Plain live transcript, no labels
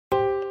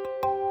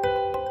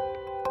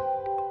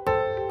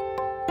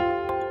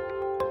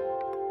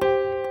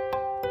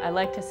I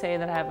like to say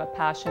that I have a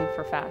passion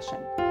for fashion.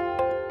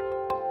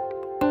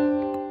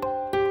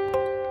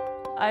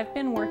 I've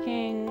been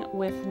working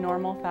with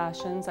Normal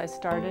Fashions. I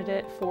started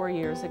it 4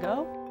 years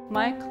ago.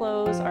 My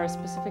clothes are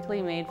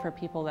specifically made for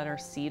people that are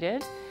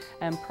seated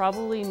and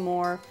probably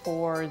more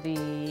for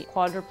the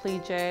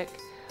quadriplegic,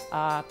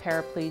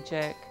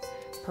 paraplegic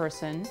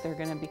person. They're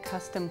going to be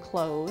custom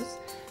clothes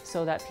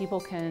so that people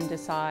can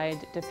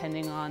decide,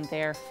 depending on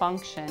their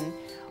function,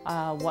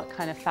 what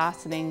kind of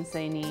fastenings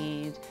they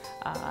need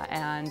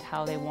and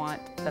how they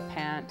want the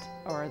pant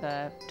or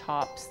the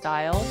top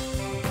styled.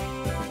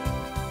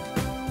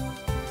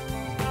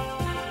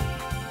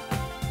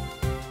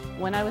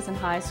 When I was in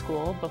high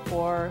school,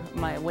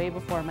 way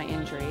before my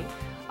injury,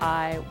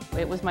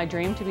 it was my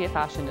dream to be a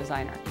fashion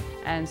designer.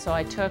 And so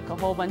I took a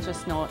whole bunch of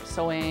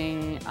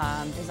sewing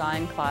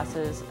design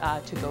classes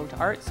to go to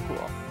art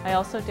school. I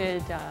also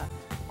did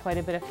quite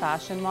a bit of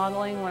fashion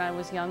modeling when I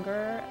was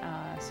younger,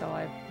 so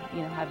I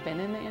have been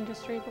in the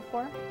industry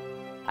before.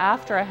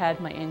 After I had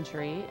my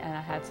injury and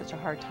I had such a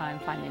hard time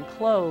finding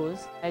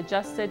clothes, I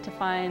adjusted to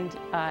find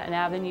an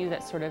avenue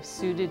that sort of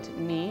suited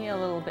me a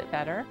little bit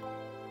better.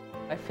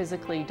 I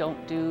physically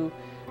don't do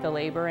the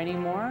labor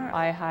anymore.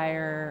 I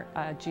hire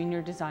a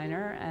junior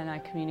designer and I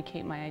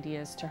communicate my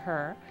ideas to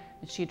her.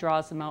 And she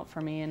draws them out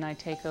for me and I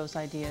take those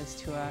ideas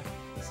to a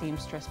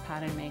seamstress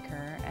pattern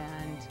maker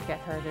and get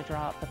her to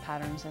draw up the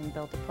patterns and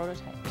build the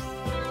prototypes.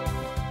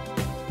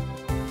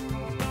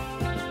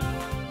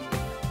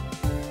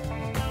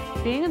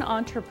 Being an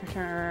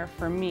entrepreneur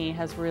for me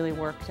has really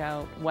worked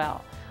out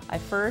well. I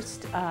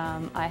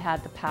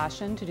had the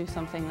passion to do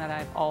something that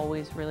I've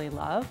always really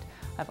loved.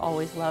 I've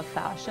always loved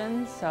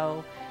fashion,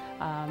 so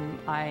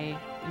I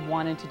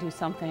wanted to do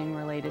something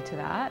related to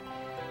that.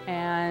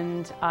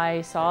 And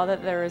I saw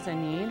that there was a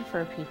need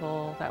for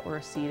people that were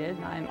seated.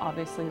 I'm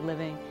obviously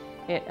living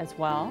it as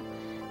well.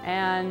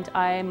 And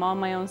I'm on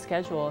my own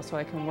schedule, so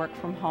I can work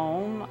from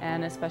home.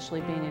 And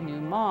especially being a new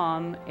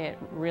mom, it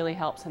really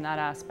helps in that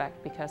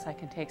aspect because I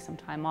can take some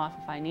time off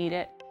if I need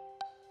it.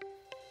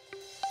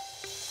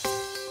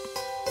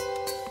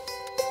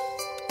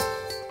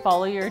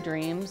 Follow your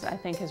dreams, I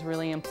think, is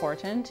really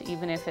important,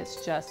 even if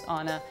it's just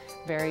on a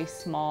very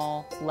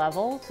small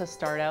level to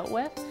start out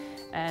with,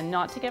 and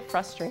not to get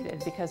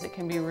frustrated because it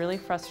can be really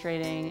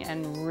frustrating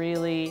and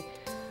really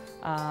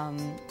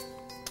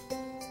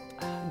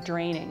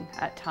draining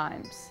at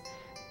times.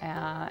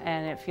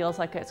 And it feels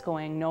like it's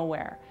going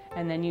nowhere.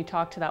 And then you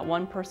talk to that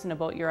one person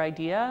about your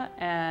idea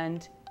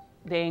and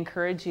they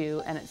encourage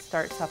you and it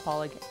starts up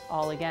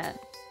all again.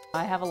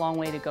 I have a long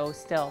way to go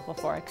still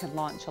before I could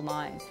launch a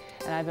line.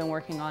 And I've been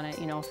working on it,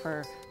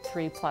 for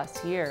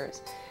 3+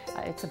 years.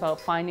 It's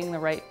about finding the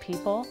right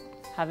people,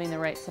 having the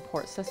right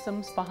support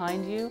systems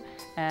behind you,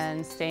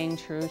 and staying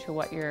true to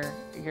what your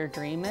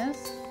dream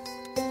is.